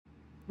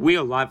We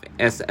are live at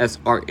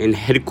SSRN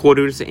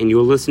headquarters, and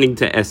you're listening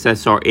to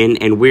SSRN,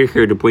 and we're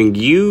here to bring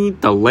you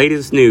the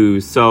latest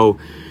news. So,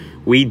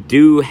 we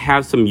do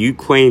have some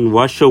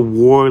Ukraine-Russia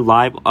war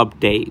live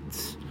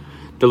updates.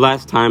 The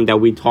last time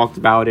that we talked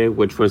about it,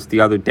 which was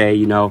the other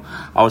day,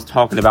 I was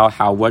talking about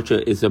how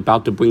Russia is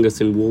about to bring us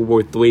in World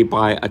War III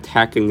by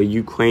attacking the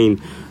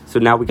Ukraine. So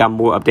now we got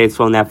more updates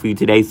on that for you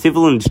today.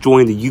 Civilians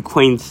joined the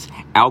Ukraine's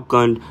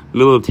outgunned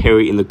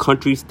military in the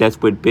country's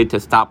desperate bid to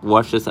stop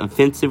Russia's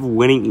offensive,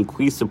 winning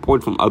increased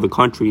support from other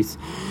countries.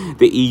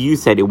 The EU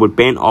said it would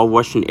ban all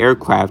Russian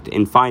aircraft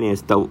and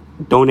finance the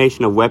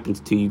donation of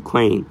weapons to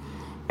Ukraine.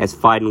 As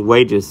fighting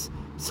rages,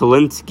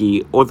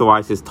 Zelensky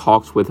authorizes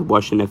talks with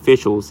Russian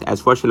officials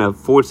as Russian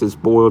forces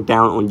boiled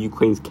down on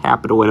Ukraine's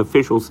capital, and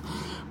officials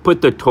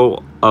put the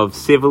toll of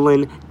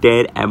civilian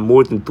dead at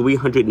more than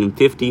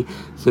 350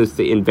 since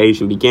the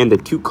invasion began. The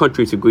two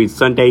countries agreed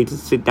Sunday to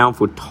sit down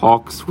for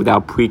talks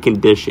without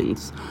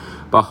preconditions,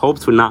 but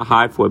hopes were not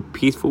high for a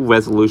peaceful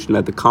resolution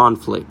of the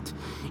conflict,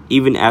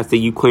 even as the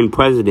Ukraine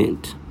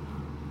president,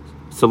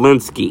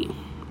 Zelensky,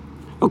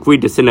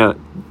 agreed to send a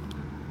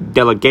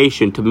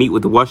delegation to meet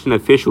with Russian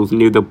officials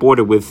near the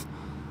border with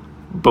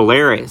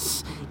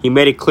Belarus. He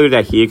made it clear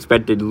that he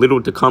expected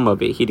little to come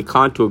of it. He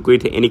declined to agree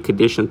to any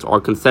conditions or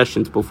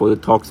concessions before the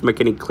talks,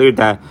 making it clear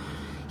that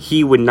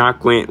he would not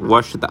grant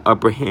Russia the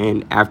upper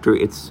hand after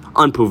its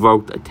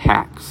unprovoked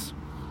attacks.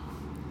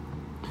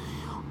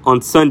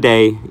 On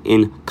Sunday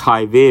in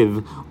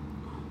Kyiv,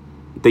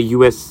 the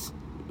U.S.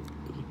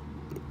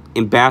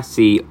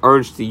 embassy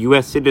urged the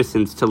U.S.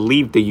 citizens to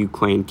leave the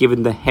Ukraine,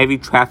 given the heavy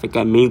traffic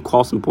at main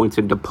crossing points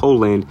into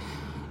Poland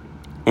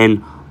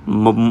and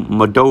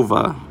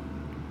Moldova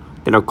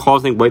that are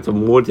causing waits of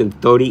more than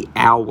 30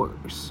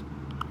 hours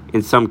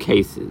in some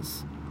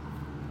cases.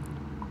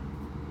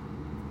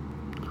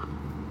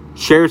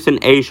 Shares in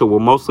Asia were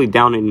mostly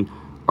down in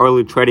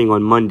early trading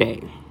on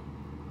Monday.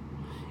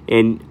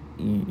 And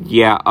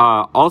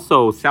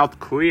also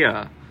South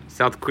Korea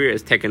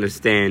is taking a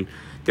stand.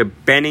 They're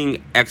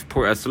banning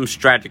export of some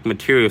strategic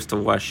materials to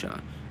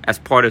Russia as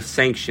part of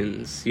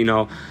sanctions,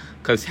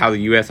 because how the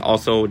U.S.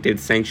 also did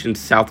sanctions.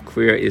 South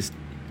Korea is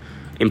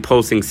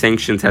imposing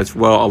sanctions as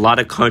well. A lot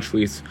of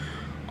countries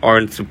are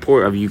in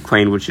support of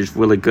Ukraine, which is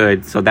really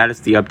good. So that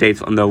is the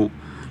updates on the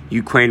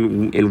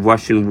Ukraine and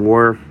Russian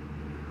war.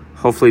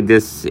 Hopefully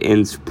this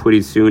ends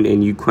pretty soon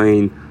and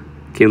Ukraine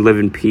can live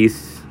in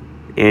peace.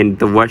 And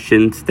the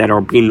Russians that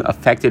are being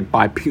affected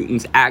by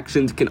Putin's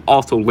actions can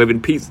also live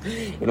in peace.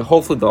 And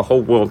hopefully the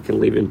whole world can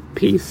live in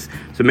peace.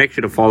 So make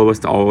sure to follow us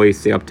to always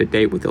stay up to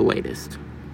date with the latest.